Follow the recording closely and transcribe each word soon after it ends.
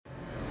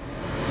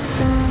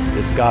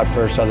It's God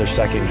first, others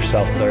second,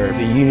 yourself third.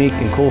 The unique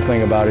and cool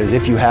thing about it is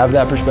if you have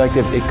that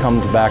perspective, it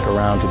comes back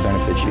around to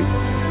benefit you.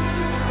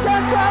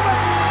 Ken Travis,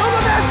 I'm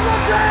a national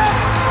champ!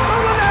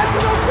 I'm a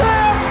national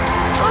champ!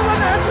 I'm a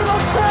national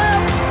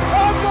champ!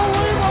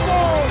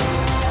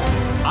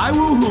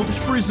 Unbelievable! iWoo Hoops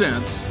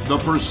presents The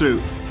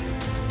Pursuit.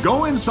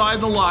 Go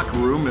inside the locker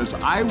room as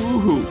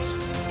iWoo Hoops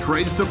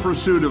trades the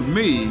pursuit of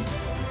me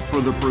for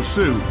the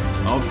pursuit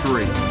of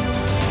three.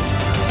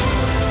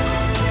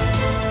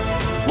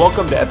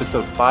 Welcome to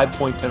episode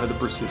 5.10 of The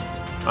Pursuit.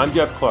 I'm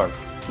Jeff Clark,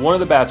 one of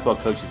the basketball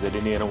coaches at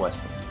Indiana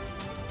Wesleyan.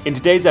 In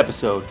today's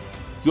episode,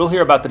 you'll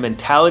hear about the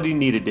mentality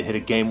needed to hit a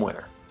game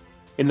winner.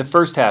 In the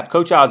first half,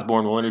 Coach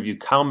Osborne will interview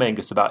Kyle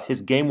Mangus about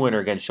his game winner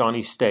against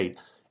Shawnee State,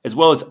 as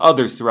well as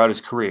others throughout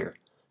his career,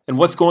 and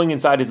what's going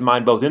inside his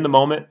mind both in the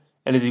moment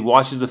and as he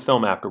watches the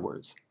film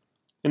afterwards.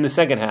 In the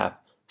second half,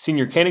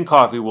 senior Kanan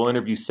Coffey will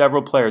interview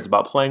several players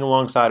about playing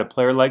alongside a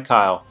player like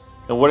Kyle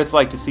and what it's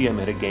like to see him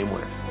hit a game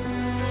winner.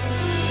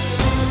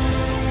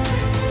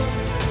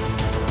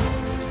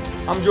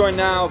 I'm joined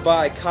now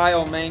by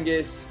Kyle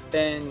Mangus,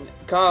 and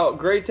Kyle,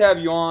 great to have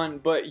you on,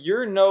 but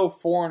you're no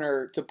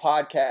foreigner to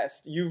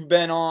podcasts. You've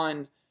been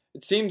on,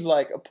 it seems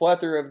like, a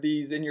plethora of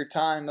these in your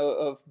time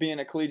of being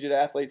a collegiate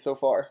athlete so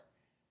far.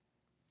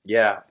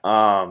 Yeah,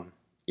 I'm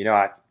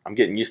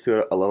getting used to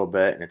it a little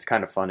bit, and it's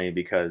kind of funny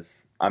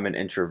because I'm an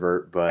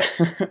introvert, but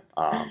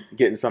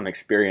getting some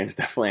experience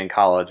definitely in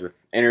college with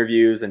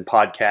interviews and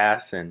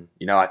podcasts, and,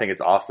 I think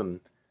it's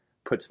awesome,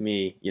 puts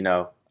me,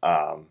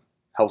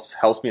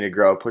 helps me to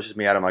grow, pushes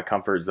me out of my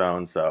comfort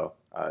zone. So,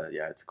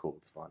 it's cool.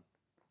 It's fun.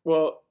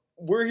 Well,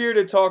 we're here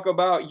to talk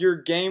about your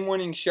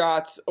game-winning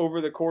shots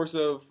over the course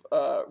of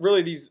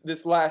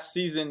this last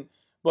season.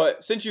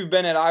 But since you've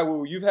been at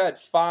iWoo, you've had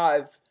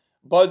 5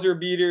 buzzer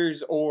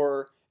beaters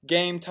or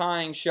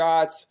game-tying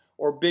shots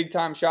or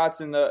big-time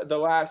shots in the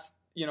last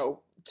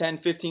 10,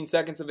 15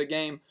 seconds of a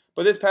game.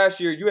 But this past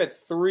year, you had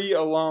 3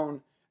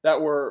 alone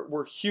that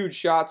were huge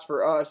shots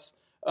for us.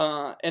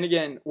 And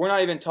again, we're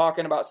not even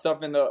talking about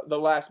stuff in the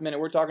last minute.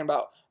 We're talking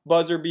about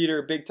buzzer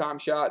beater, big time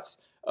shots.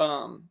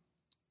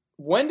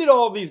 When did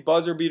all of these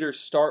buzzer beaters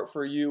start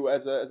for you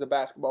as a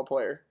basketball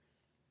player?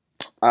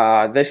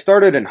 They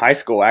started in high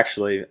school,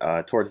 actually,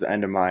 towards the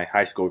end of my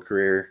high school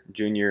career,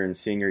 junior and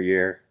senior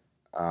year.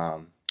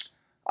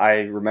 I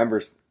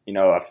remember,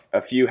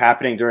 a few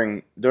happening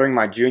during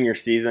my junior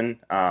season.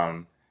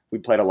 We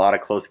played a lot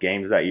of close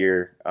games that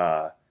year.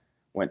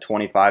 Went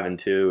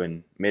 25-2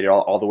 and made it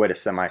all the way to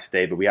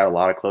semi-state, but we had a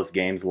lot of close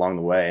games along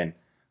the way, and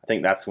I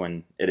think that's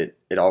when it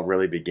all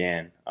really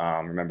began.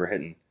 Remember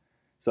hitting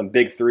some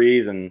big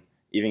threes and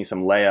even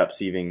some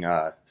layups, even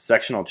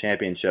sectional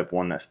championship,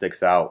 one that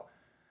sticks out.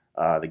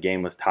 The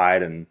game was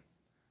tied, and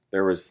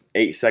there was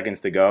 8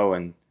 seconds to go,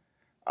 and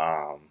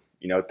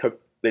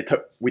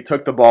we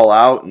took the ball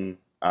out and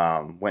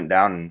went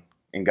down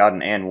and got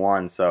an and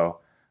one. So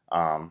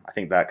I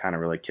think that kind of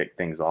really kicked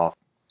things off.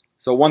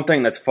 So one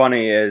thing that's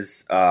funny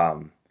is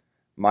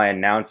my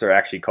announcer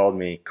actually called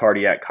me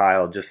Cardiac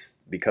Kyle just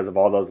because of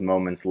all those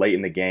moments late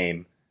in the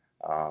game.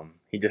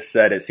 He just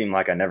said it seemed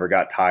like I never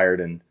got tired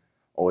and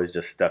always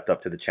just stepped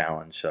up to the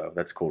challenge. So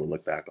that's cool to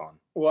look back on.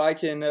 Well, I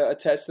can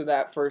attest to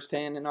that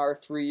firsthand in our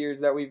 3 years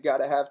that we've got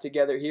to have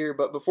together here.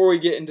 But before we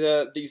get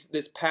into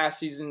this past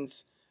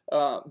season's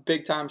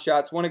big-time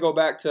shots, I want to go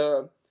back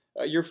to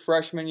your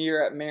freshman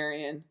year at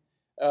Marion.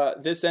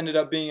 This ended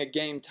up being a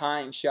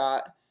game-tying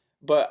shot.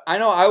 But I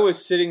know I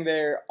was sitting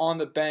there on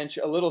the bench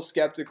a little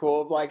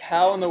skeptical of,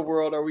 how in the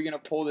world are we going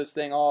to pull this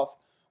thing off?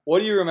 What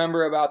do you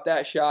remember about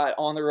that shot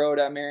on the road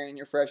at Marion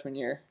your freshman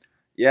year?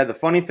 Yeah, the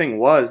funny thing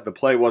was the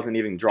play wasn't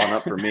even drawn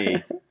up for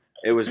me.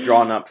 It was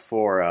drawn up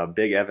for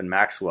Big Evan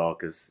Maxwell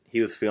because he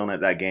was feeling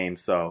it that game.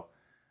 So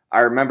I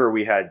remember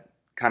we had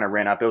kind of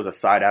ran up. It was a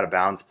side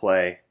out-of-bounds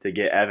play to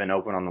get Evan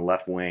open on the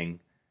left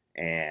wing,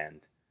 and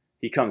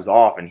he comes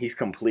off, and he's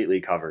completely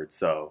covered.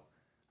 So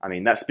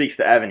that speaks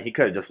to Evan. He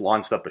could have just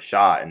launched up a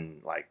shot,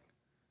 and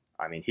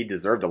he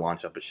deserved to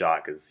launch up a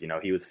shot because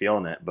he was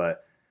feeling it.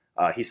 But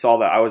he saw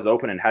that I was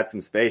open and had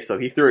some space, so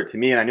he threw it to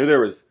me, and I knew there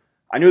was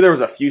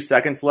a few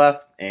seconds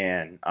left,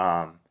 and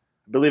I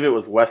believe it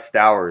was Wes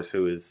Stowers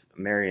who is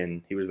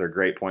Marion. He was their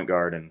great point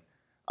guard, and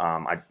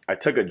I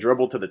took a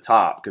dribble to the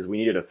top because we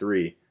needed a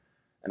 3,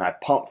 and I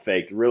pump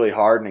faked really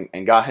hard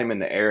and got him in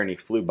the air, and he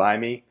flew by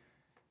me.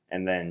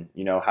 And then,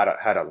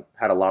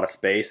 had a lot of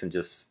space and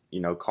just,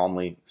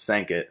 calmly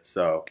sank it.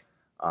 So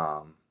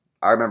I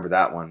remember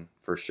that one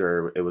for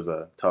sure. It was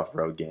a tough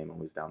road game when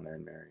we was down there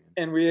in Marion.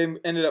 And we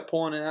ended up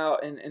pulling it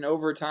out in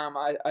overtime,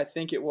 I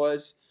think it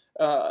was.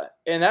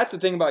 And that's the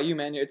thing about you,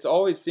 man. It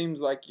always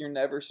seems like you're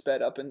never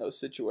sped up in those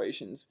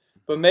situations.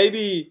 But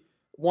maybe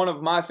one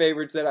of my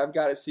favorites that I've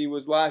got to see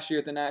was last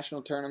year at the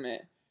national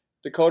tournament.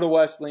 Dakota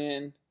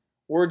Wesleyan,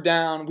 we're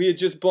down. We had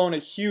just blown a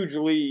huge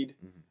lead.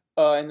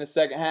 In the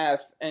second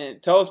half,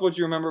 and tell us what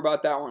you remember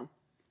about that one.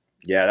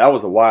 Yeah, that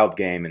was a wild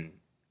game, and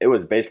it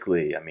was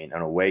basically, an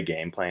away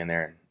game playing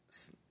there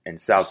in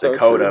South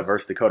Dakota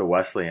versus Dakota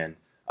Wesleyan.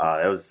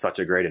 It was such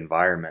a great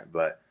environment,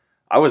 but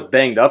I was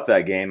banged up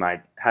that game.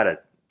 I had a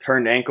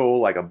turned ankle,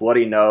 like a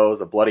bloody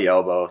nose, a bloody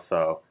elbow.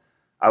 So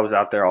I was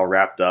out there all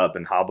wrapped up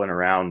and hobbling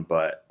around.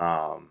 But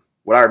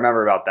what I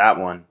remember about that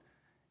one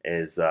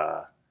is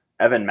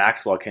Evan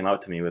Maxwell came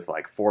up to me with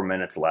like 4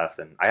 minutes left,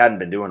 and I hadn't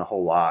been doing a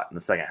whole lot in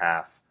the second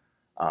half.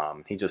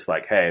 He just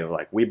like, hey,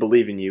 like, we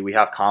believe in you. We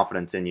have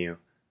confidence in you.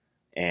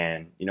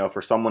 And,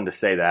 for someone to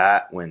say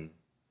that when,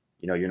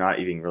 you're not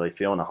even really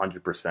feeling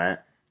 100%,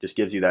 just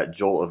gives you that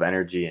jolt of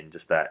energy and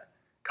just that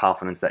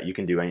confidence that you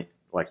can do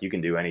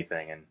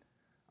anything. And,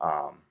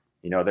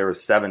 there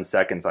was 7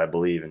 seconds, I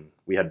believe, and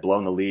we had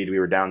blown the lead. We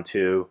were down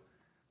 2,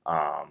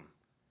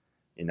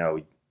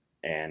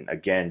 and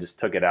again, just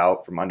took it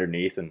out from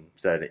underneath and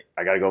said,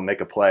 I got to go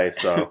make a play.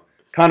 So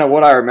kind of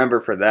what I remember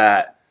for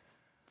that,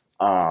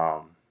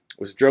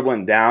 was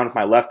dribbling down with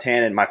my left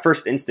hand, and my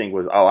first instinct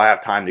was, I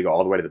have time to go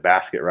all the way to the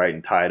basket, right,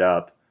 and tie it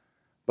up.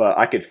 But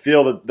I could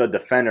feel the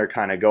defender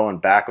kind of going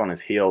back on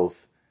his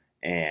heels,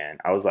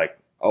 and I was like,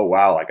 oh,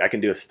 wow, like I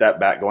can do a step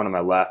back going to my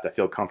left. I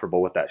feel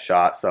comfortable with that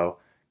shot. So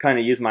kind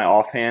of used my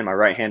offhand, my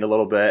right hand a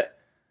little bit,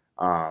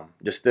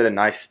 just did a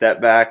nice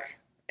step back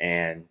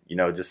and,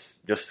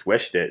 just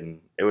swished it.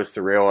 And it was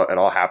surreal. It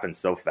all happened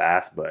so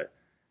fast, but,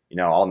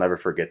 I'll never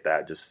forget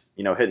that. Just,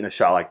 hitting a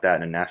shot like that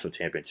in a national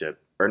championship,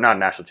 or not a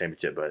national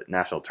championship, but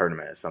national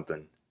tournament is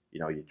something,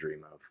 you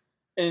dream of.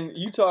 And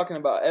you talking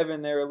about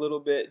Evan there a little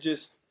bit,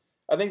 just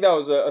I think that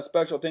was a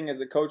special thing as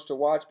a coach to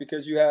watch,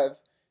 because you have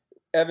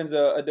Evan's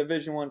a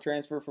Division I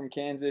transfer from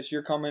Kansas.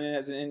 You're coming in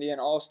as an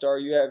Indiana All-Star.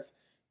 You have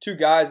 2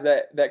 guys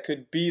that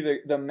could be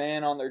the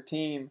man on their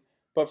team.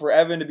 But for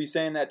Evan to be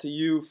saying that to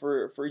you,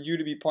 for you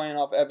to be playing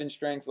off Evan's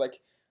strengths, like,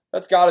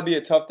 that's got to be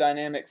a tough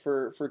dynamic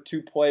for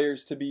 2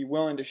 players to be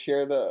willing to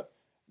share the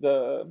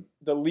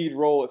lead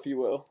role, if you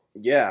will.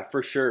 Yeah,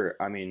 for sure.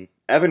 I mean,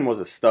 Evan was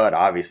a stud,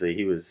 obviously.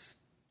 He was,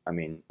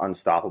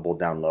 unstoppable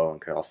down low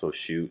and could also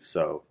shoot.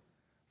 So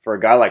for a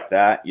guy like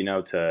that,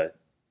 to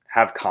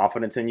have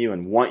confidence in you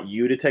and want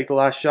you to take the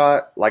last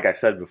shot, like I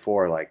said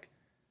before, like,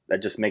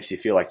 that just makes you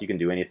feel like you can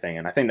do anything.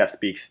 And I think that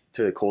speaks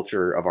to the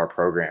culture of our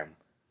program.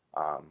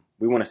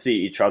 We want to see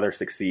each other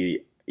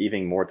succeed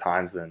even more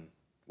times than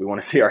we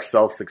want to see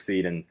ourselves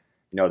succeed. And,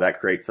 that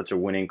creates such a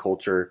winning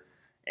culture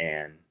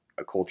and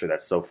a culture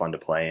that's so fun to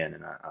play in.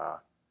 And, I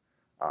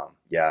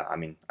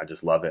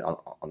just love it.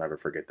 I'll never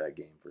forget that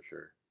game for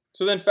sure.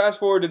 So then fast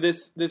forward to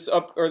this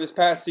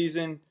past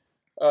season,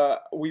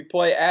 we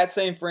play at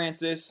St.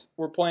 Francis.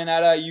 We're playing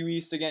at IU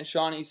East against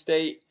Shawnee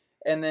State.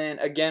 And then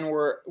again,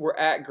 we're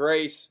at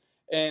Grace.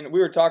 And we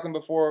were talking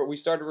before we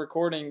started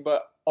recording,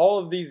 but all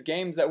of these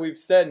games that we've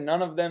said,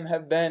 none of them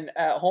have been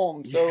at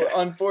home. So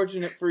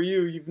Unfortunate for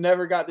you, you've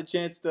never got the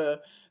chance to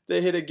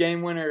hit a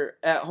game winner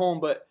at home.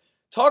 But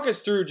talk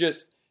us through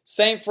just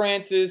St.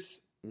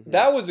 Francis. Mm-hmm.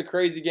 That was a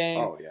crazy game.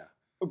 Oh, yeah.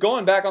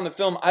 Going back on the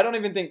film, I don't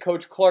even think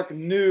Coach Clark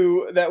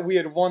knew that we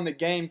had won the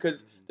game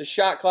because the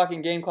shot clock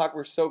and game clock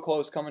were so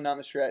close coming down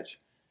the stretch.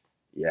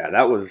 Yeah,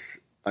 that was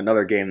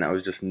another game that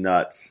was just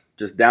nuts.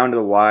 Just down to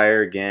the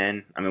wire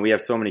again. We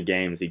have so many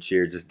games each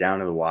year just down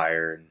to the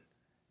wire, and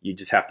you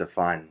just have to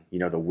find,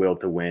 the will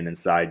to win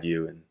inside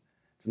you. And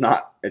it's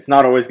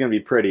not always going to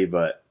be pretty,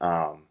 but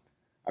I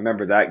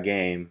remember that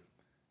game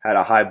had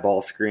a high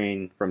ball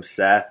screen from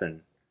Seth,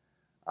 and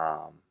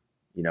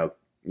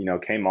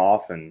came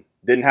off and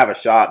didn't have a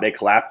shot. They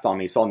collapsed on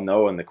me. Saw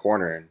Noah in the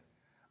corner,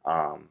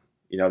 and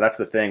that's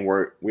the thing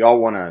where we all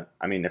want to.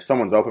 If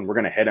someone's open, we're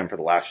going to hit him for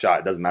the last shot.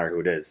 It doesn't matter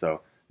who it is.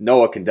 So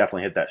Noah can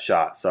definitely hit that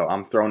shot. So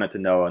I'm throwing it to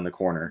Noah in the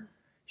corner.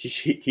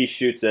 He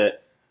shoots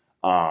it.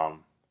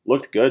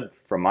 Looked good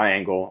from my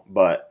angle,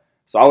 but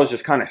so I was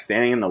just kind of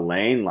standing in the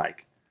lane,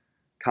 like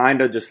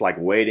kind of just like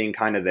waiting,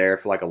 kind of there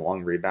for like a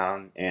long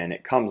rebound, and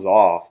it comes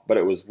off. But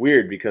it was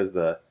weird because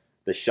the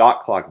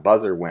shot clock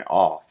buzzer went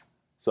off.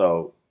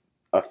 So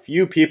a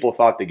few people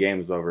thought the game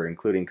was over,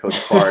 including Coach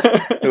Clark,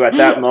 who at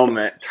that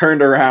moment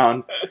turned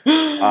around.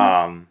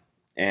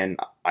 And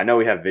I know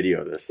we have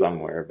video of this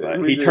somewhere,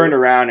 but he turned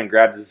around and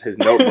grabbed his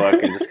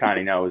notebook and just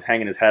kind of, was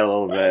hanging his head a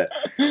little bit.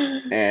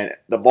 And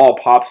the ball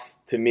pops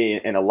to me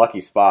in a lucky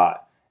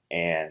spot,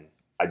 and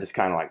I just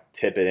kind of like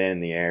tip it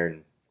in the air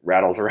and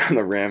rattles around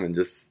the rim and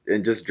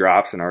just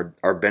drops, and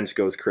our bench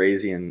goes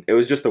crazy. And it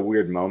was just a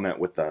weird moment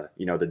with the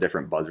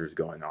different buzzers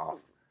going off.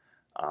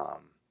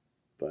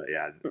 But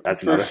yeah,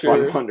 that's another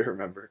fun one to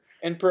remember.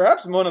 And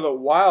perhaps one of the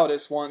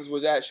wildest ones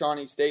was at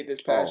Shawnee State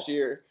this past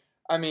year.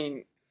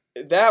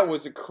 That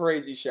was a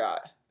crazy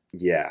shot.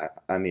 Yeah,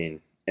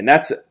 and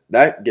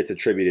that gets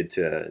attributed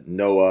to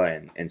Noah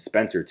and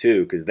Spencer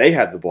too, because they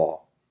had the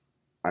ball,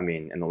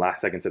 in the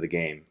last seconds of the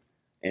game.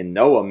 And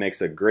Noah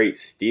makes a great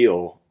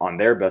steal on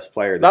their best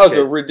player. That was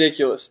a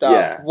ridiculous stop.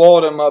 Yeah.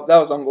 Walled him up. That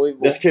was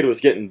unbelievable. This kid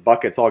was getting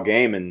buckets all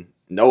game, and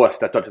Noah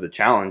stepped up to the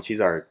challenge. He's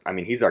our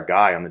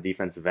guy on the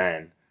defensive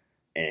end.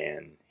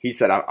 And he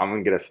said, I'm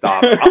going to get a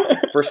stop.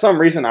 For some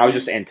reason, I was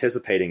just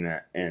anticipating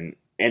that. And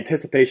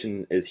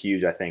anticipation is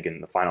huge, I think, in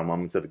the final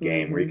moments of a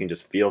game where you can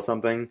just feel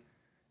something.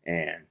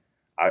 And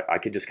I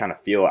could just kind of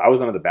feel it. I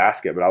was under the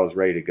basket, but I was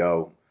ready to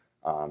go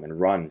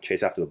and run,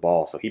 chase after the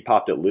ball. So he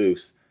popped it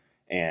loose.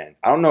 And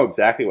I don't know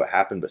exactly what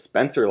happened, but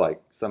Spencer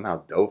like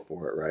somehow dove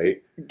for it,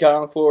 right? Got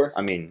on the floor.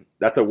 I mean,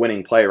 that's a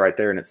winning play right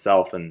there in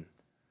itself. And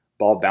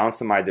ball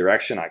bounced in my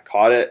direction. I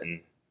caught it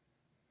and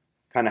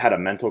kind of had a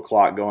mental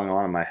clock going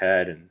on in my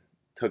head and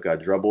took a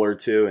dribble or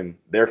two. And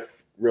their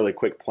really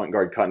quick point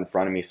guard cut in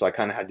front of me, so I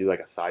kind of had to do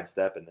like a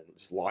sidestep and then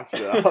just launched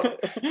it up.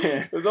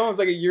 It was almost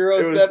like a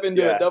Euro step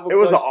into a double. It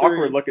was an clutch three.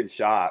 awkward looking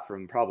shot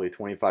from probably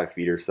 25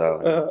 feet or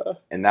so,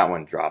 and that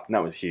one dropped, and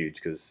that was huge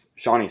because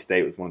Shawnee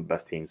State was one of the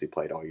best teams we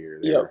played all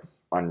year. They were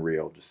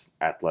unreal, just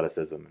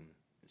athleticism and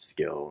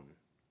skill, and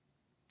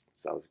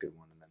so that was a good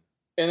one.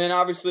 And then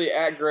obviously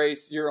at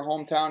Grace, you're a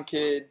hometown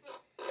kid,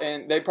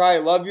 and they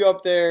probably love you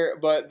up there,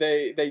 but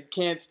they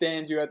can't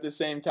stand you at the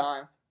same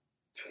time.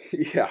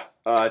 Yeah,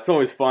 it's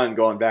always fun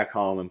going back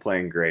home and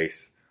playing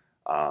Grace.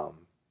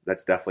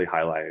 That's definitely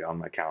highlighted on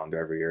my calendar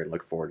every year, and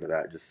look forward to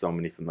that. Just so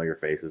many familiar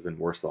faces in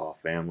Warsaw,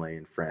 family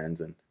and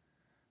friends, and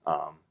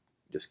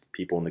just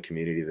people in the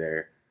community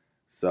there.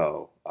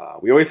 So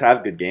we always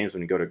have good games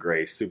when we go to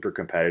Grace, super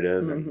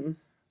competitive. And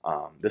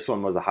this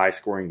one was a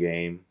high-scoring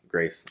game.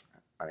 Grace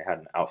had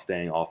an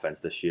outstanding offense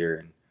this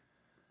year,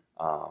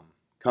 and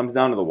comes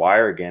down to the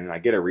wire again, and I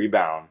get a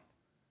rebound,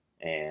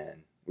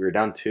 and we were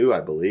down 2, I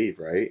believe,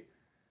 right?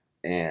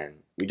 And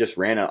we just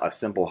ran a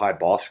simple high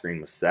ball screen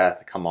with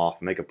Seth, come off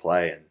and make a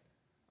play.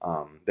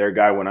 And their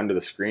guy went under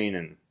the screen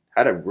and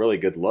had a really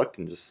good look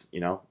and just,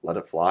 let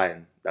it fly.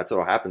 And that's what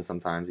will happen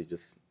sometimes. You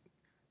just,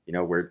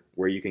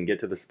 where you can get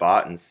to the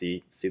spot and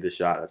see the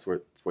shot. That's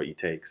what you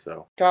take.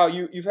 So Kyle,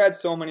 you've had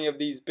so many of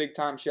these big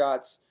time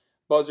shots,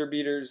 buzzer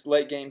beaters,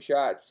 late game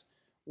shots.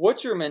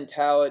 What's your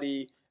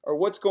mentality or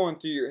what's going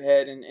through your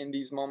head in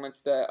these moments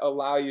that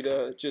allow you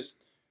to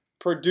just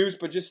produce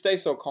but just stay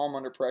so calm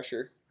under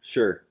pressure?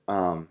 Sure.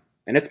 And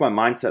it's my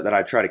mindset that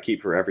I try to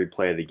keep for every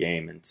play of the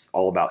game. It's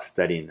all about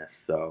steadiness.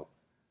 So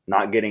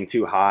not getting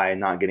too high,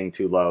 not getting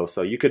too low.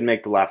 So you could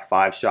make the last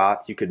 5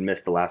 shots, you could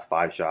miss the last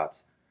 5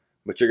 shots,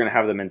 but you're going to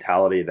have the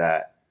mentality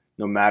that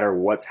no matter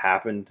what's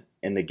happened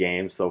in the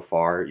game so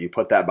far, you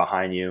put that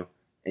behind you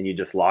and you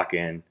just lock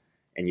in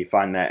and you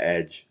find that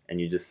edge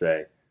and you just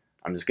say,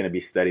 I'm just going to be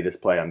steady this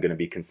play. I'm going to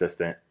be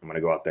consistent. I'm going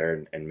to go out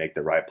there and make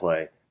the right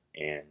play.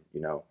 And,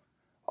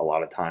 a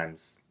lot of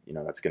times,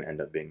 that's going to end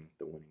up being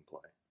the winning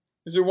play.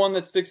 Is there one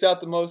that sticks out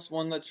the most,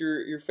 one that's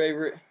your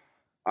favorite?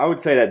 I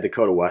would say that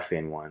Dakota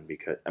Wesleyan one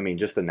because,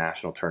 just the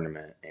national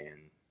tournament,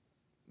 and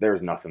there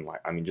was nothing like,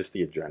 just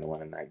the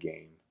adrenaline in that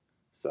game.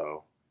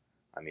 So,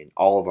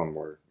 all of them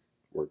were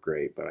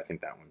great, but I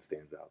think that one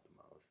stands out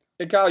the most.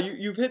 Hey, Kyle,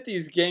 you've hit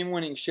these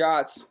game-winning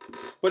shots,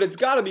 but it's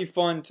got to be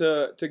fun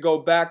to go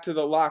back to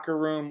the locker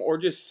room or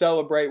just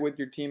celebrate with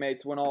your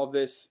teammates when all of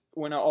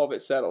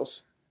it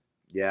settles.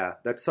 Yeah,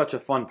 that's such a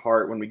fun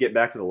part when we get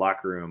back to the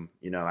locker room,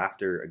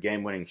 after a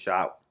game-winning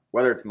shot,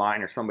 whether it's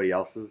mine or somebody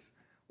else's.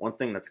 One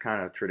thing that's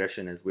kind of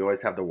tradition is we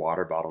always have the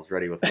water bottles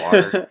ready with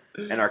water,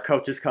 and our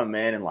coaches come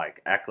in and,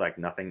 act like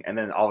nothing. And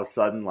then all of a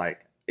sudden,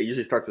 it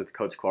usually starts with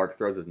Coach Clark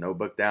throws his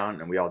notebook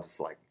down, and we all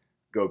just,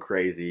 go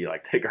crazy,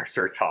 take our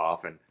shirts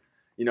off. And,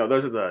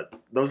 those are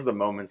the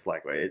moments,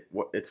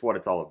 it's what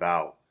it's all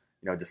about,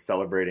 just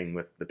celebrating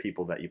with the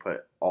people that you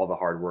put all the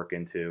hard work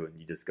into, and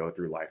you just go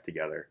through life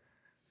together.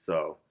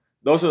 So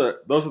those are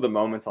the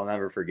moments I'll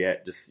never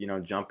forget. Just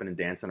jumping and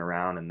dancing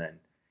around, and then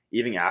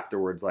even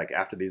afterwards,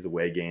 after these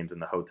away games in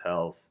the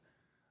hotels,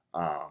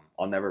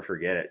 I'll never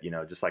forget it.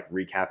 Just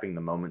recapping the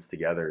moments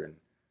together,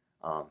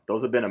 and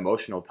those have been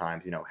emotional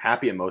times.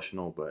 Happy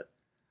emotional, but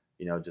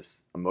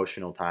just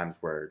emotional times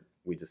where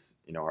we just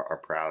are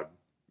proud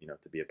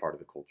to be a part of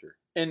the culture.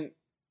 And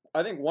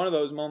I think one of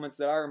those moments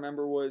that I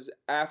remember was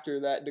after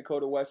that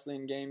Dakota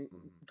Wesleyan game,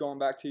 going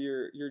back to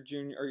your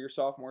junior or your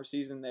sophomore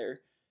season there.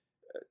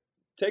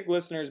 Take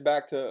listeners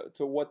back to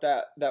what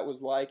that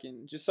was like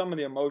and just some of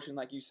the emotion,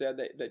 like you said,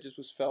 that just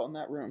was felt in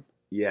that room.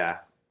 Yeah.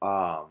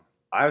 I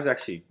was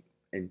actually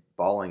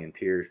bawling in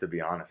tears, to be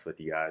honest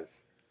with you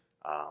guys.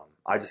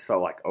 I just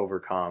felt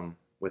overcome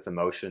with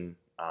emotion.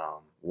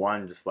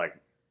 One, just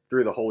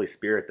through the Holy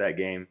Spirit that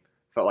game.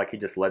 Felt like he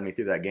just led me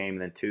through that game.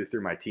 And then 2,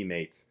 through my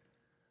teammates.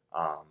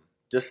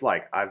 Just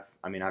I've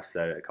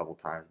said it a couple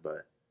times,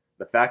 but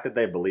the fact that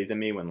they believed in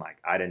me when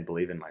I didn't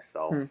believe in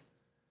myself.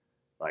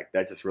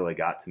 That just really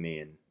got to me,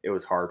 and it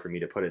was hard for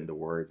me to put it into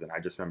words, and I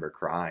just remember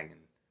crying.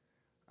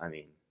 And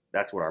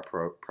that's what our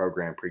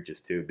program preaches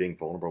too, being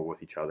vulnerable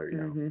with each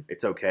other.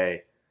 It's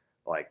okay,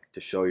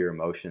 to show your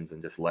emotions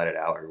and just let it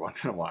out every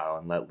once in a while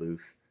and let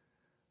loose.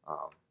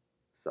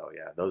 So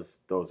yeah, those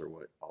are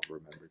what I'll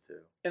remember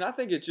too. And I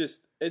think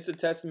it's a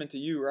testament to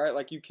you,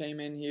 right? You came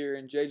in here,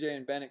 and JJ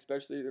and Ben,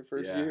 especially their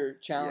first year,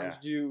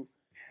 challenged you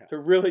to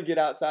really get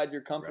outside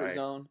your comfort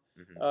zone.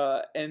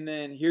 And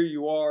then here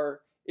you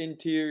are, in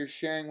tears,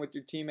 sharing with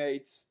your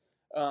teammates,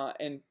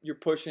 and you're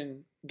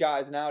pushing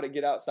guys now to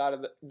get outside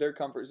of their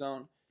comfort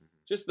zone.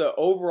 Just the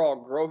overall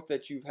growth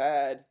that you've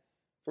had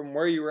from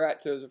where you were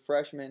at to as a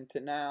freshman to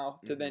now,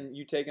 to then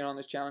you taking on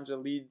this challenge to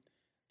lead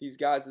these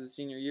guys as a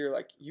senior year.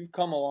 You've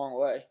come a long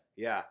way.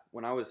 Yeah,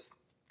 when I was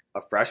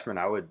a freshman,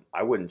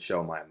 I wouldn't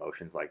show my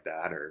emotions like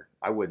that, or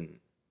I wouldn't,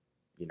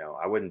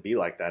 I wouldn't be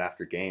like that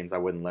after games. I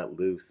wouldn't let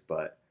loose,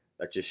 but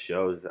that just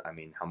shows that,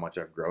 how much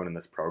I've grown in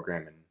this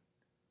program and,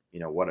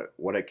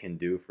 what it can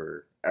do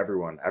for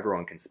everyone.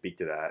 Everyone can speak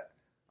to that.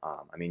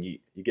 You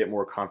get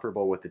more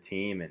comfortable with the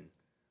team and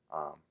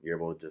you're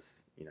able to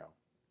just,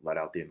 let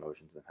out the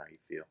emotions and how you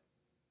feel.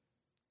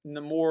 And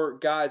the more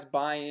guys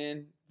buy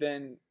in,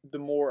 then the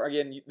more,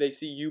 again, they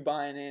see you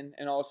buying in,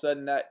 and all of a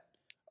sudden that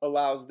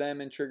allows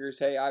them and triggers,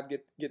 hey, I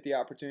get the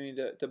opportunity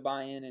to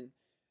buy in and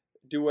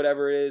do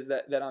whatever it is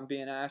that I'm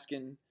being asked.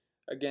 And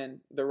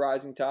again, the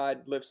rising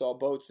tide lifts all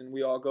boats, and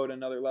we all go to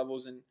another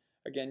levels. And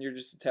again, you're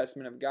just a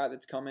testament of a guy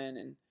that's come in,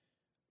 and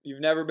you've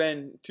never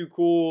been too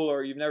cool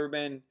or you've never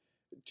been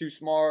too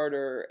smart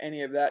or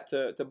any of that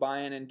to buy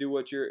in and do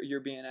what you're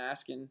being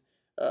asked. And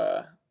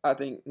I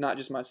think not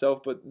just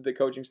myself, but the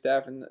coaching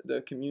staff and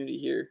the community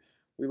here,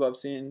 we love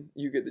seeing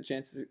you get the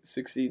chance to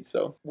succeed.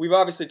 So we've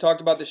obviously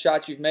talked about the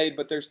shots you've made,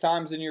 but there's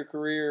times in your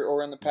career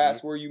or in the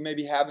past where you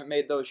maybe haven't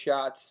made those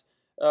shots.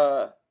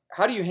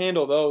 How do you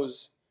handle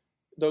those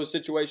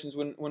situations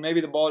when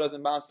maybe the ball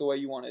doesn't bounce the way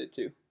you wanted it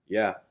to?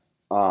 Yeah.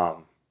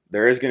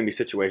 There is going to be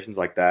situations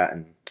like that,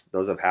 and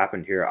those have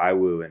happened here at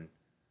IWU. And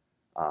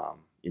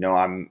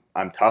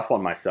I'm tough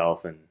on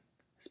myself, and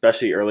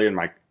especially early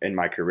in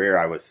my career,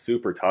 I was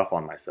super tough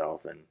on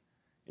myself, and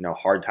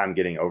hard time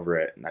getting over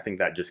it. And I think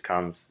that just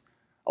comes.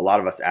 A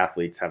lot of us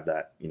athletes have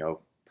that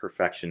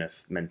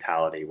perfectionist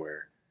mentality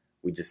where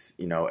we just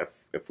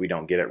if we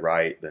don't get it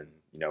right, then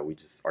we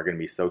just are going to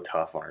be so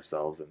tough on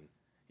ourselves and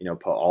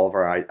put all of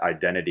our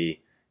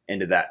identity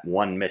into that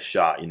one missed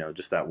shot,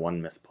 just that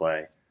one missed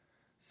play.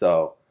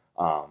 So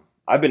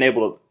I've been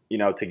able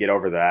to get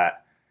over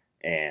that,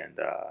 and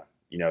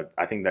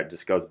I think that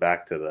just goes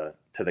back to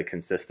the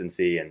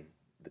consistency and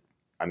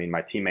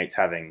my teammates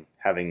having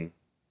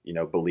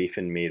belief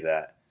in me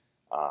that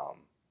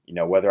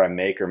whether I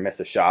make or miss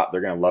a shot,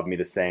 they're going to love me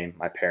the same.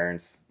 My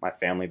parents, my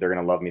family, they're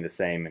going to love me the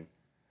same, and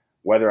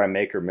whether I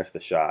make or miss the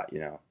shot,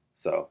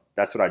 So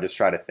that's what I just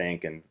try to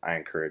think, and I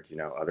encourage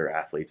other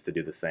athletes to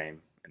do the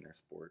same in their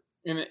sport.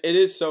 And it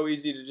is so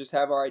easy to just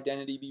have our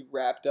identity be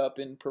wrapped up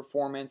in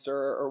performance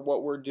or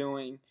what we're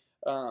doing.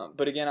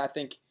 But again, I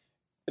think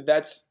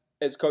that's,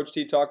 as Coach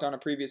T talked on a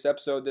previous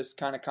episode, this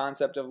kind of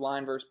concept of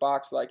line versus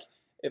box. Like,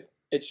 if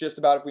it's just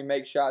about if we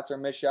make shots or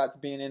miss shots,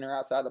 being in or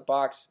outside the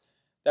box,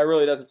 that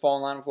really doesn't fall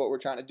in line with what we're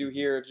trying to do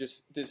here. It's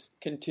just this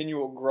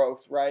continual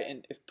growth, right?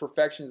 And if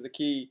perfection is the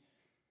key,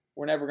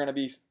 we're never going to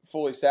be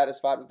fully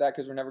satisfied with that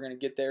because we're never going to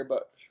get there.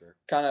 But Sure.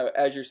 Kind of,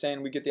 as you're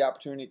saying, we get the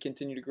opportunity to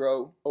continue to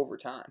grow over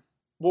time.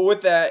 Well,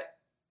 with that,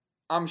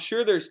 I'm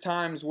sure there's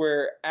times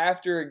where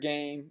after a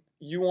game,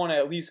 you want to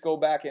at least go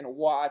back and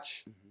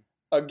watch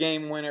a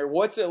game winner.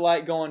 What's it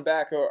like going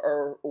back,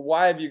 or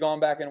why have you gone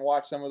back and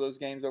watched some of those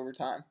games over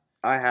time?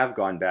 I have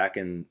gone back,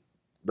 and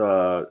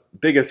the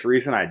biggest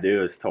reason I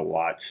do is to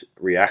watch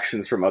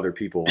reactions from other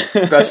people,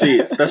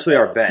 especially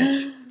our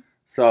bench.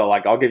 So,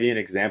 I'll give you an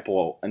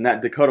example. In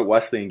that Dakota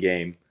Wesleyan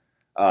game,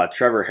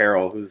 Trevor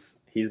Harrell,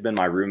 he's been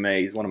my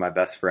roommate, he's one of my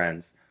best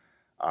friends.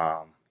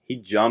 He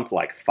jumped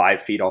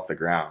 5 feet off the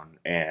ground,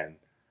 and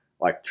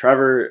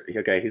Trevor,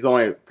 he's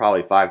only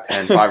probably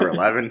 5'10",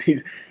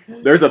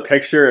 5'11". There's a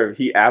picture of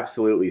he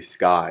absolutely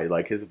skied.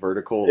 His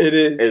vertical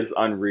is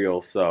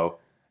unreal. So,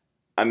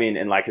 and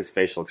his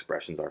facial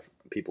expressions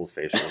people's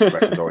facial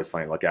expressions are always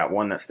funny to look at.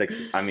 One that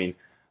sticks, I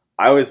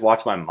always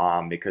watch my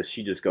mom because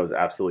she just goes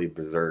absolutely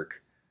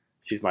berserk.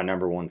 She's my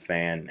number one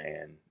fan,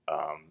 and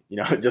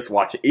just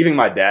watch it. Even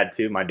my dad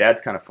too. My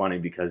dad's kind of funny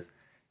because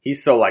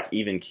he's so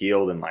even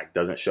keeled and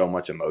doesn't show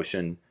much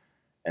emotion,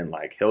 and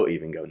he'll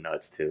even go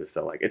nuts too.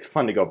 So it's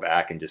fun to go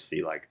back and just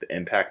see the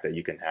impact that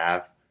you can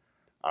have,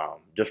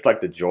 just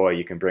the joy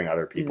you can bring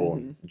other people,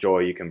 and joy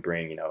you can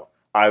bring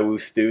IWU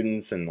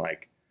students, and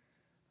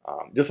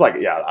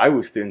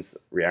IWU students'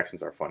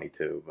 reactions are funny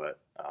too, but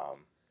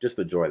just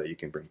the joy that you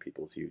can bring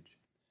people is huge.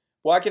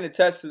 Well, I can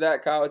attest to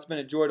that, Kyle. It's been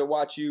a joy to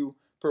watch you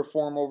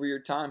perform over your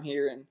time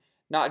here, and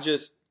not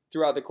just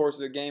throughout the course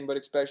of the game, but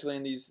especially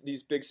in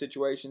these big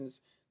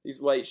situations,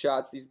 these late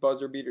shots, these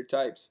buzzer beater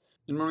types.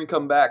 And when we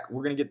come back,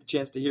 we're going to get the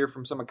chance to hear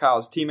from some of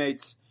Kyle's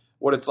teammates,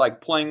 what it's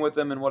like playing with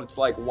him and what it's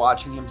like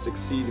watching him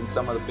succeed in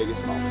some of the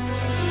biggest moments.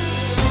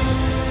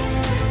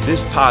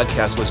 This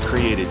podcast was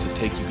created to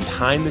take you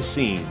behind the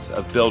scenes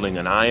of building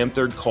an I Am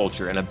Third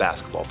culture in a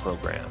basketball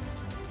program.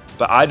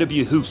 But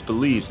IW Hoops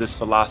believes this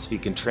philosophy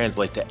can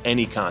translate to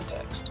any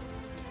context.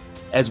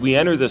 As we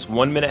enter this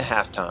 1-minute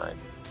halftime,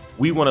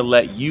 we want to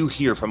let you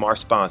hear from our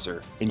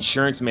sponsor,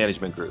 Insurance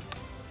Management Group,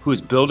 who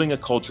is building a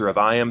culture of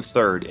I Am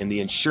Third in the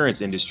insurance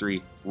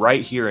industry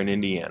right here in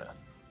Indiana.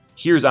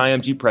 Here's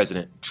IMG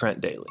President Trent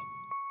Daly.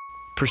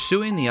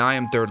 Pursuing the I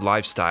Am Third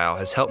lifestyle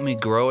has helped me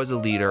grow as a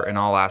leader in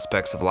all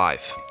aspects of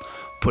life.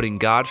 Putting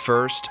God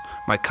first,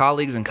 my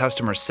colleagues and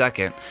customers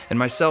second, and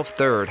myself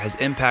third has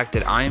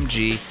impacted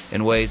IMG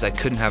in ways I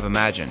couldn't have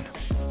imagined.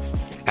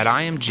 At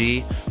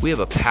IMG, we have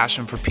a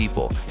passion for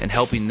people and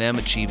helping them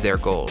achieve their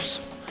goals.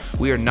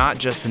 We are not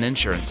just an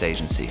insurance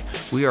agency,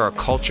 we are a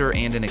culture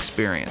and an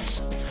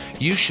experience.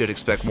 You should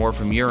expect more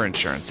from your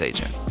insurance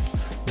agent.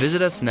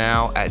 Visit us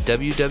now at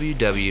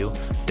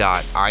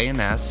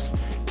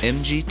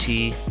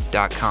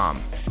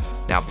www.insmgt.com.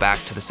 Now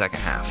back to the second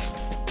half.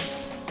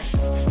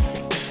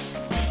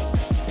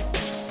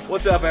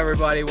 What's up,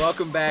 everybody?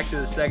 Welcome back to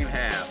the second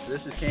half.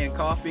 This is Cannon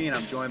Coffee, and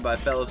I'm joined by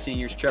fellow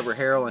seniors Trevor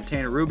Harrell and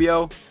Tanner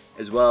Rubio,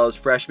 as well as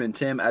freshman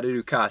Tim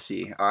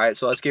Adedukasi. All right,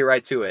 so let's get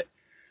right to it.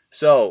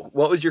 So,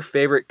 what was your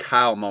favorite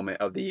Kyle moment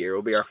of the year?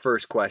 Will be our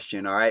first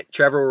question. All right,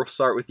 Trevor, we'll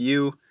start with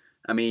you.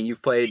 I mean,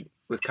 you've played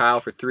with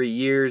Kyle for 3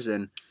 years,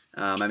 and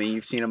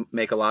you've seen him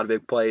make a lot of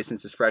big plays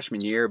since his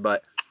freshman year.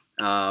 But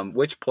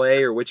which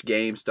play or which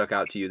game stuck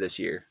out to you this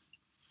year?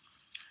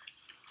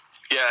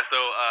 Yeah, so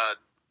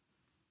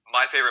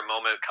my favorite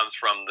moment comes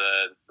from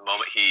the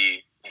moment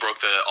he broke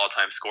the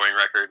all-time scoring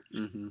record.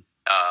 Mm-hmm.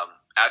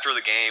 After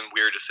the game,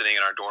 we were just sitting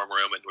in our dorm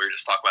room, and we were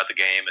just talking about the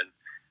game, and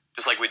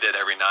just like we did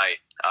every night.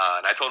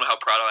 And I told him how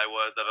proud I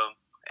was of him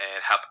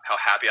and how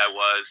happy I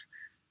was.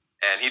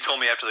 And he told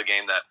me after the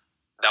game that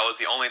was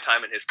the only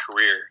time in his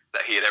career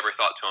that he had ever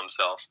thought to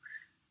himself,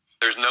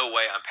 there's no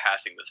way I'm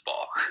passing this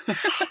ball.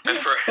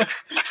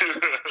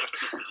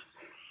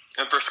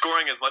 and for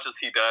scoring as much as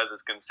he does,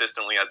 as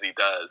consistently as he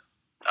does,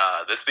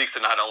 this speaks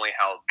to not only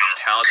how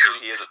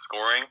talented he is at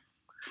scoring,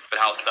 but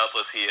how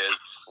selfless he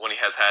is when he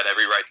has had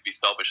every right to be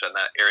selfish in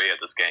that area of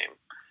this game.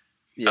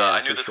 Yeah,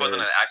 I knew this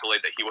wasn't an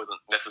accolade that he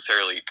wasn't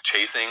necessarily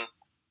chasing,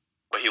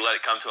 but he let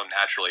it come to him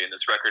naturally. And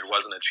this record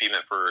was an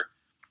achievement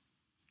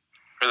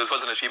this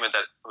was an achievement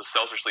that was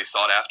selfishly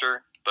sought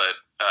after, but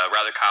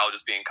rather Kyle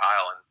just being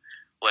Kyle and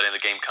letting the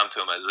game come to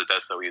him as it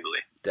does so easily.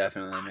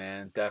 Definitely,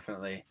 man.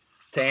 Definitely.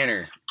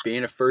 Tanner,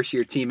 being a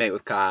first-year teammate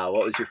with Kyle,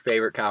 what was your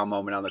favorite Kyle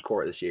moment on the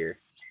court this year?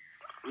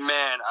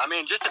 Man,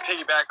 just to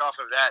piggyback off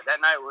of that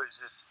night was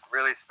just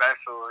really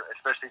special,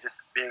 especially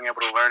just being able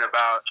to learn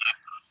about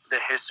the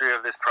history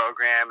of this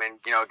program and,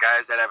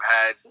 guys that have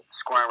had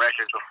scoring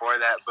records before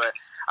that. But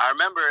I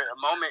remember a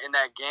moment in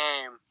that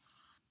game,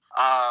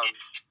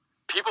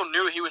 people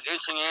knew he was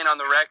inching in on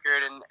the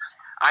record, and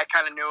I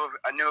kind of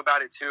knew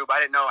about it too, but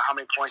I didn't know how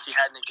many points he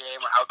had in the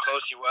game or how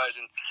close he was.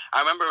 And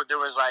I remember there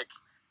was I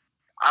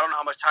don't know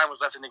how much time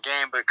was left in the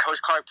game, but Coach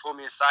Clark pulled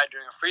me aside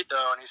during a free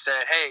throw, and he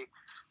said, "Hey,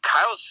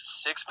 Kyle's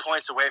 6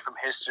 points away from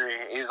history."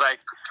 He's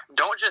like,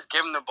 "Don't just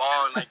give him the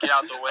ball and get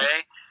out the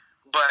way,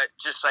 but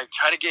just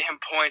try to get him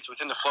points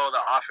within the flow of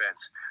the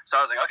offense." So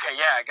I was like, "Okay,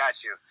 yeah, I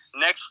got you."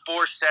 Next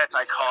 4 sets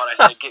I called, I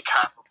said, "Get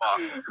Kyle the ball."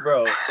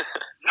 Bro.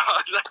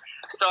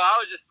 So I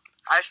was just,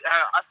 I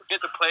forget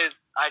the plays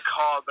I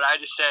called, but I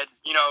just said,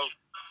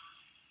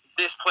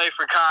 this play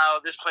for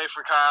Kyle, this play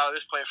for Kyle,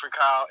 this play for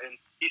Kyle, and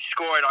he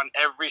scored on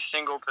every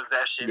single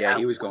possession. Yeah,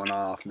 he was going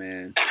off,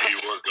 man. He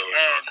was going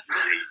off. He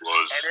really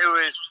was. And it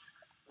was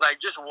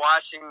just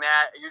watching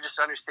that, you just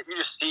understand, you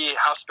just see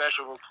how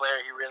special of a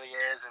player he really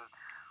is, and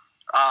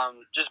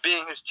just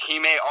being his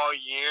teammate all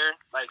year.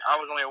 I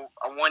was only a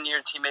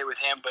 1-year teammate with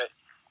him, but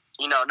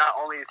not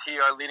only is he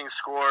our leading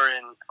scorer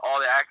and all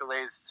the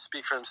accolades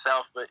speak for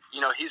himself, but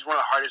he's one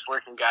of the hardest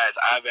working guys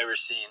I've ever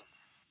seen.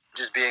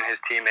 Just being his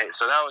teammate,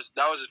 so that was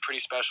a pretty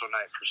special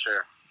night for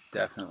sure.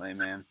 Definitely,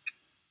 man.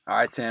 All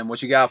right, Tim,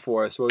 what you got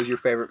for us? What was your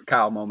favorite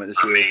Kyle moment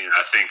this year?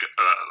 I think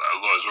a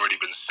lot has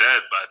already been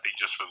said, but I think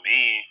just for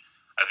me,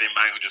 I think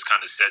Mango just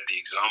kind of set the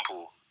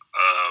example.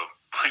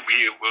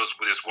 It was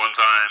this one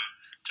time,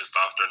 just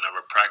after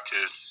another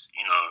practice,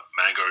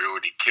 Mango had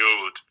already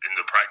killed in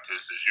the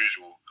practice as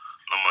usual.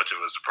 Not much of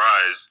a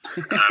surprise.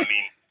 And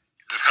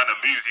the kind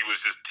of moves he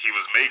was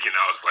making,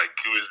 I was like,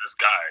 who is this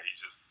guy? He's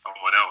just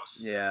someone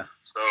else. Yeah.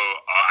 So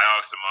I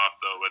asked him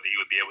after whether he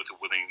would be able to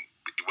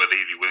whether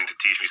he'd be willing to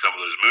teach me some of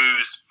those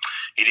moves.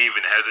 He didn't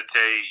even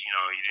hesitate. He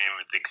didn't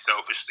even think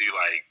selfishly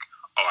I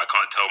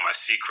can't tell my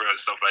secret and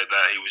stuff like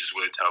that. He was just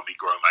willing to help me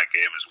grow my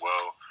game as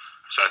well.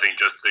 So I think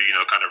just to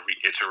kind of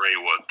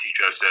reiterate what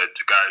T-Trev said,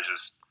 the guy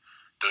just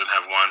doesn't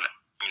have one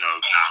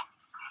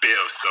bit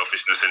of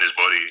selfishness in his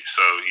body.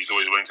 So he's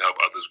always willing to help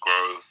others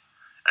grow.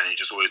 And he's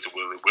just always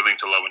willing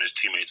to love in his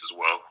teammates as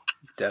well.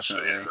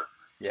 Definitely. So,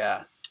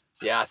 yeah.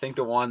 I think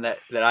the one that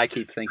I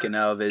keep thinking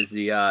of is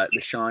the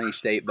Shawnee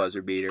State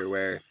buzzer beater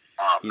where,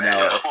 oh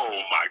my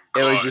God.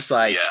 It was just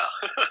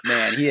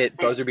man, he hit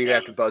buzzer beater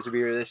after buzzer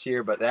beater this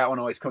year, but that one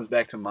always comes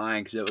back to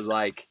mind because it was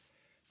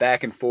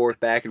back and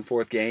forth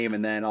game,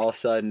 and then all of a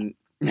sudden,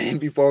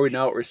 before we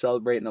know it, we're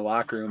celebrating in the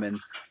locker room, and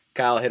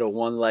Kyle hit a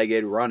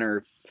one-legged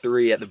runner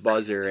 3 at the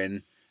buzzer,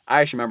 and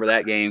I just remember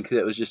that game because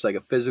it was just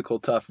a physical,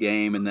 tough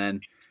game, and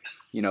then,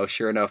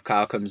 sure enough,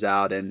 Kyle comes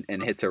out and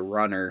hits a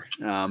runner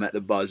at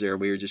the buzzer.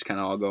 We were just kind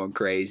of all going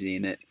crazy,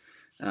 and it,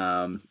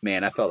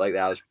 man, I felt like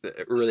that was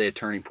really a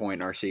turning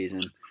point in our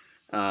season.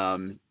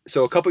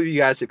 So a couple of you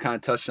guys have kind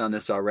of touched on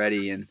this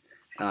already, and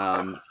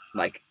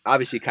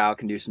obviously Kyle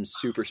can do some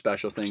super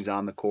special things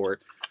on the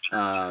court,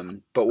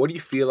 but what do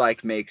you feel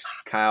like makes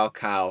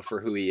Kyle for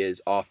who he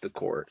is off the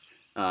court?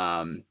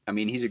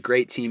 He's a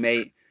great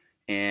teammate,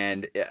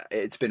 and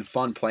it's been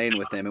fun playing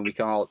with him, and we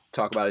can all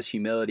talk about his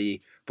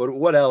humility, but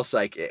what else,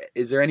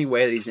 is there any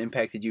way that he's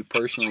impacted you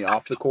personally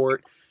off the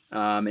court?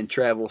 And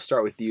Trev, we'll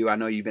start with you. I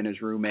know you've been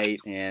his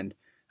roommate, and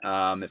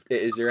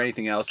Is there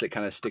anything else that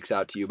kind of sticks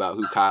out to you about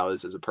who Kyle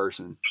is as a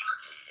person?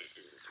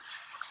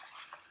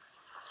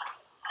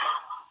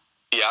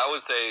 Yeah, I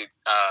would say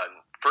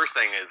first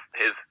thing is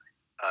his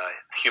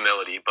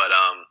humility, but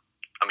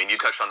I mean, you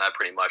touched on that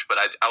pretty much. But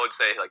I would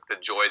say like the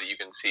joy that you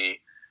can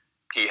see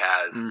he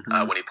has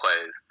when he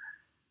plays.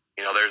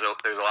 You know, there's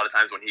a lot of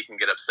times when he can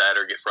get upset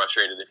or get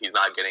frustrated if he's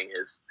not getting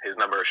his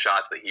number of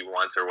shots that he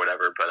wants or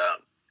whatever. But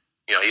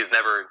you know, he's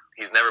never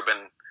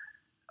been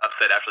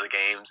upset after the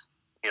games.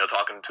 You know,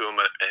 talking to him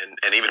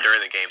and even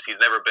during the games, he's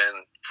never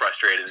been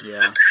frustrated.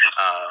 Yeah.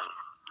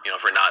 You know,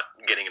 for not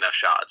getting enough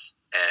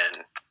shots,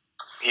 and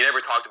he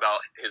never talked about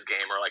his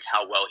game or like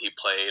how well he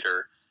played,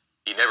 or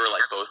he never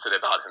like boasted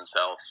about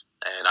himself.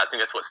 And I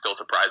think that's what still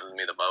surprises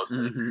me the most.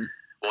 And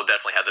will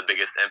definitely have the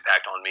biggest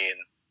impact on me, and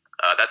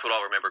that's what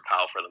I'll remember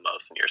Kyle for the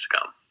most in years to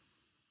come.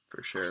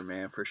 For sure,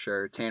 man. For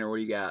sure. Tanner, what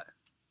do you got?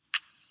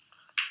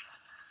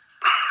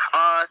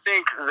 I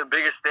think the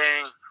biggest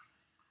thing,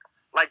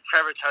 like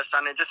Trevor touched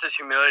on it, just his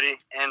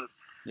humility and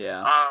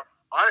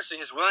honestly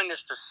his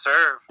willingness to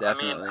serve.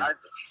 Definitely. I mean,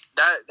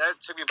 that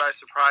took me by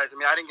surprise. I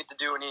mean, I didn't get to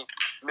do any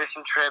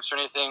mission trips or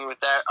anything with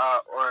that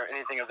or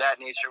anything of that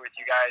nature with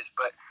you guys,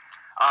 but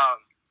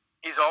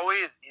he's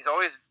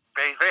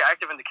very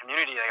active in the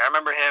community. Like I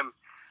remember him.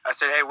 I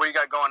said, "Hey, what you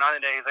got going on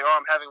today?" He's like, "Oh,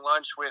 I'm having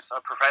lunch with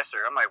a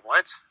professor." I'm like,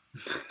 "What?"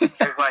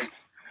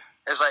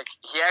 It's like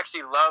he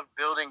actually loved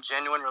building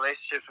genuine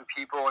relationships with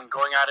people and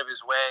going out of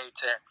his way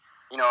to,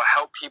 you know,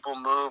 help people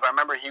move. I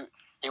remember he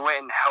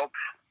went and helped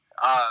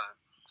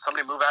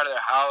somebody move out of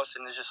their house,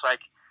 and it's just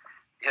like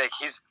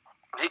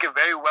he could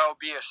very well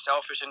be a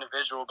selfish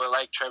individual, but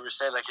like Trevor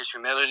said, like his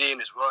humility and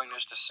his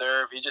willingness to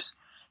serve, he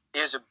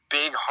has a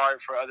big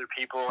heart for other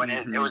people, and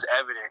it was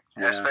evident,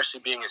 especially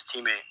being his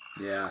teammate.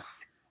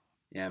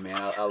 Yeah, man,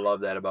 I love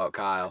that about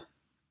Kyle.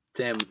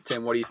 Tim,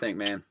 what do you think,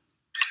 man?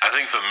 I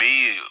think for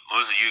me,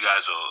 most of you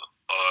guys are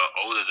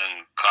older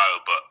than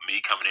Kyle, but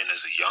me coming in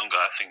as a younger,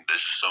 I think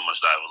there's just so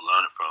much that I would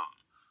learn from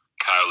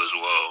Kyle as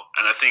well.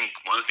 And I think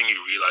one thing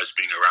you realize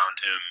being around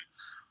him,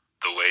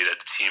 the way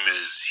that the team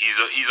is, he's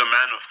a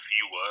man of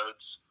few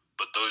words,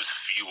 but those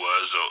few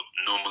words are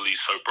normally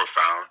so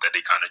profound that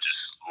they kind of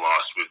just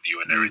last with you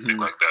and everything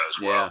like that as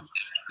well.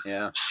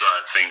 Yeah. So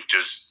I think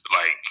just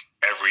like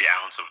every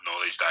ounce of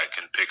knowledge that I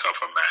can pick up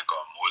from Mango,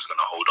 I'm always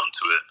going to hold on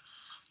to it.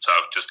 So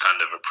I've just kind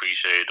of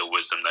appreciated the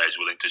wisdom that he's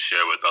willing to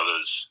share with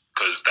others,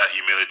 because that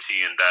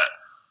humility and that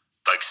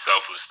like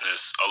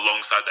selflessness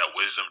alongside that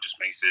wisdom just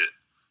makes it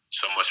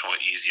so much more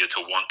easier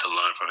to want to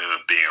learn from him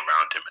and being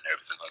around him and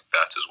everything like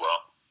that as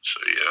well. So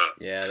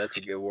yeah, that's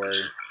a good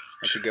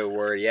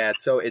word. Yeah,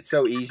 it's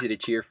so easy to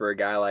cheer for a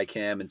guy like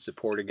him and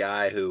support a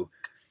guy who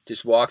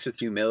just walks with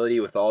humility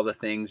with all the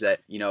things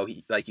that, you know,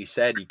 he, like you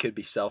said, he could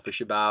be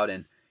selfish about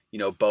and, you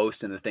know,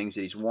 boast in the things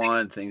that he's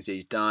won, things that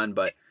he's done.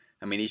 But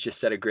I mean, he's just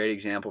set a great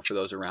example for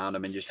those around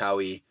him and just how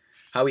he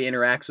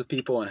interacts with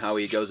people and how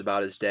he goes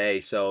about his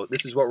day. So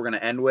this is what we're going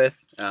to end with.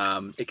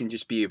 It can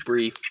just be a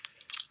brief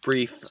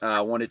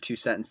 1 to 2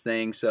 sentence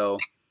thing. So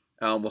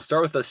we'll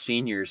start with those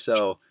seniors.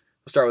 So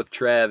we'll start with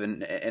Trev,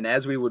 and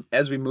as we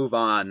move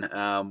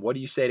on, what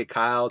do you say to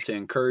Kyle to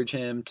encourage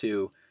him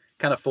to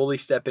kind of fully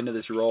step into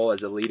this role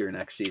as a leader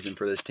next season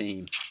for this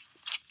team?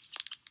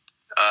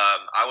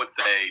 I would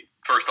say,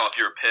 first off,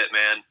 you're a pit,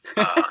 man.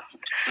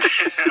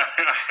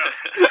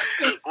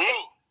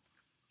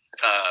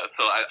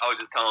 So I was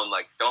just telling him,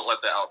 like, don't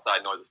let the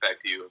outside noise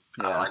affect you.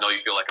 I know you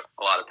feel like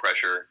a lot of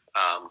pressure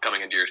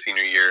coming into your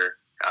senior year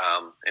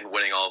and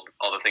winning all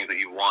the things that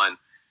you've won.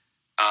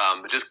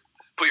 But just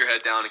put your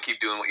head down and keep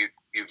doing what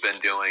you've been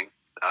doing,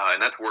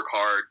 and that's work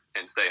hard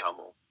and stay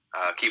humble.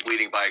 Keep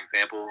leading by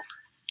example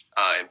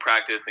in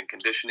practice and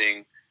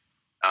conditioning,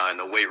 in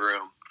the weight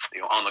room,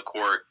 you know, on the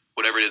court,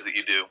 whatever it is that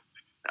you do,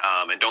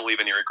 and don't leave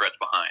any regrets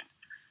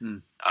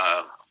behind.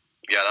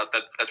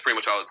 That's pretty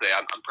much all I would say.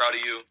 I'm proud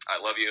of you. I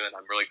love you, and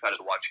I'm really excited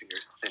to watch you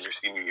in your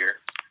senior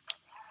year.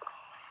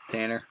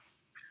 Tanner?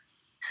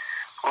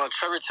 Well,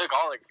 Trevor took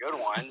all the good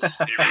ones. I'm not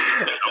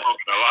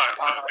gonna lie, I'm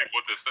trying to think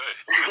what to say.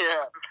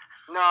 Yeah.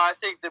 No, I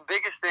think the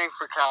biggest thing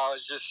for Kyle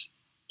is just,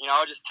 you know,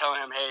 I'll just tell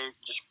him, hey,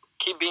 just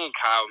keep being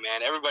Kyle,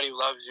 man. Everybody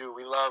loves you.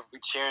 We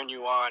cheering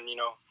you on. You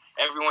know,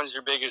 everyone's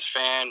your biggest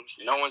fan.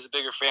 No one's a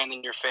bigger fan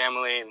than your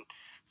family, and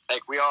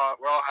like we're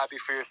all happy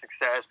for your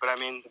success. But I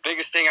mean, the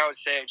biggest thing I would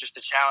say, just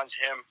to challenge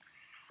him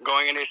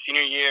going into his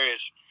senior year,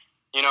 is,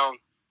 you know,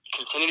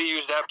 continue to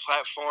use that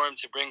platform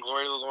to bring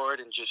glory to the Lord,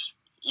 and just,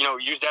 you know,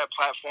 use that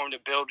platform to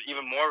build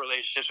even more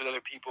relationships with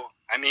other people.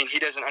 I mean, he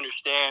doesn't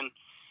understand,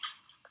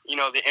 you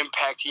know, the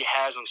impact he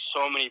has on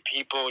so many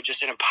people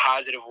just in a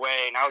positive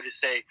way. And I would just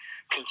say,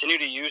 continue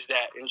to use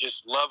that and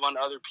just love on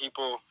other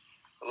people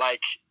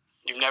like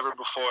you've never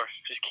before.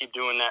 Just keep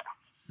doing that.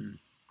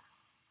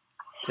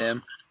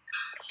 Tim?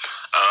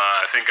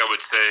 I think I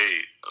would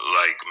say,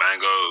 like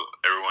Mango,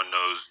 everyone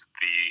knows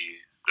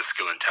the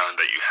skill and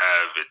talent that you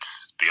have.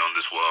 It's beyond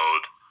this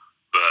world.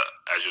 But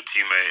as your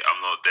teammate,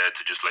 I'm not there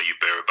to just let you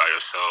bear it by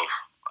yourself.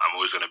 I'm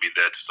always going to be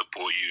there to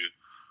support you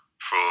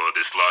for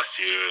this last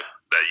year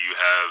that you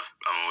have.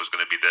 I'm always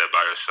going to be there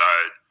by your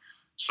side.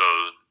 So,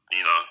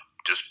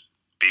 just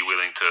be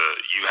willing to,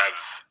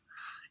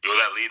 you're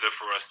that leader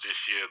for us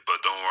this year,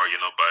 but don't worry,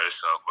 you're not by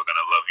yourself. We're going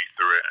to love you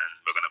through it, and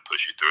we're going to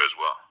push you through as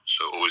well.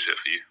 So always here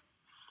for you.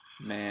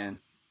 Man.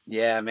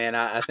 Yeah, man,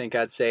 I think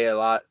I'd say a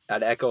lot.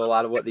 I'd echo a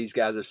lot of what these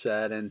guys have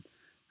said. And,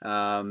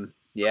 I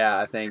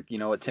think,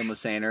 what Tim was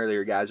saying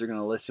earlier, guys are going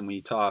to listen when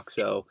you talk.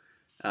 So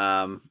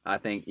I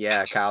think,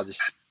 Kyle,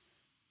 just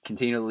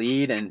continue to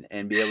lead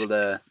and be able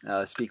to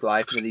speak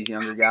life into these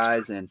younger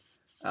guys. And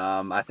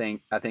I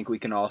think we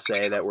can all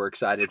say that we're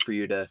excited for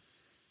you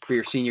for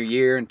your senior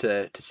year and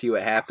to see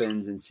what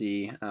happens and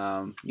see,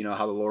 how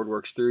the Lord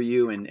works through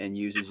you and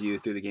uses you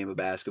through the game of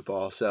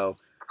basketball. So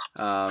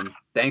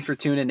thanks for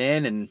tuning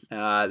in, and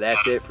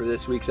that's it for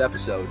this week's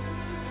episode.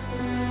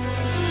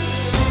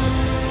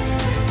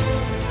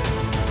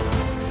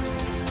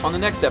 On the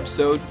next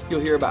episode, you'll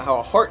hear about how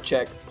a heart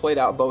check played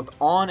out both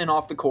on and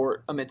off the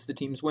court amidst the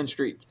team's win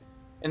streak.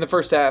 In the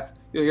first half,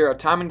 you'll hear a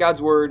time in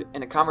God's Word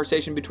and a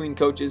conversation between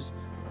coaches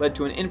led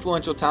to an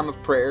influential time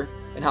of prayer,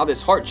 and how this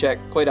heart check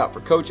played out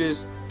for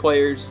coaches,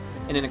 players,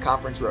 and in a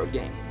conference road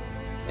game.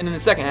 And in the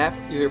second half,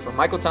 you'll hear from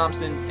Michael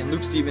Thompson and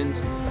Luke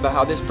Stevens about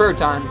how this prayer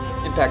time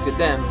impacted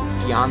them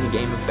beyond the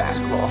game of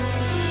basketball.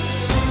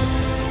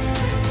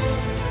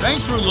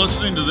 Thanks for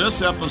listening to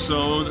this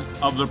episode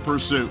of The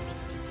Pursuit.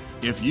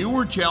 If you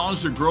were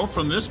challenged to grow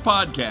from this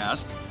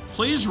podcast,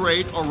 please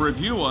rate or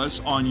review us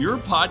on your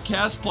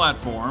podcast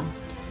platform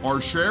or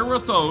share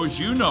with those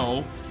you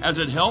know, as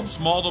it helps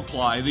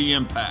multiply the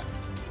impact.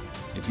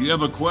 If you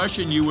have a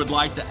question you would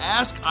like to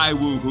ask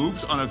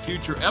iWooHoops on a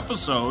future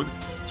episode,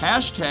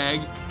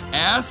 hashtag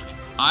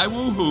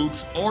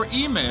AskIWooHoops or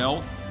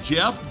email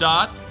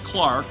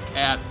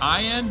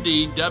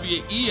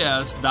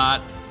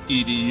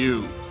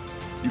jeff.clark@indwes.edu.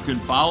 You can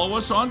follow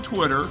us on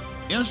Twitter,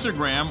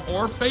 Instagram,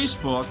 or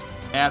Facebook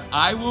at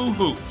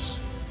iWooHoops.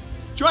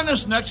 Join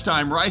us next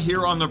time right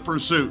here on The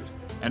Pursuit.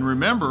 And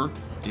remember,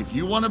 if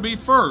you want to be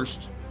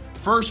first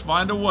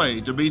find a way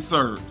to be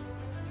third.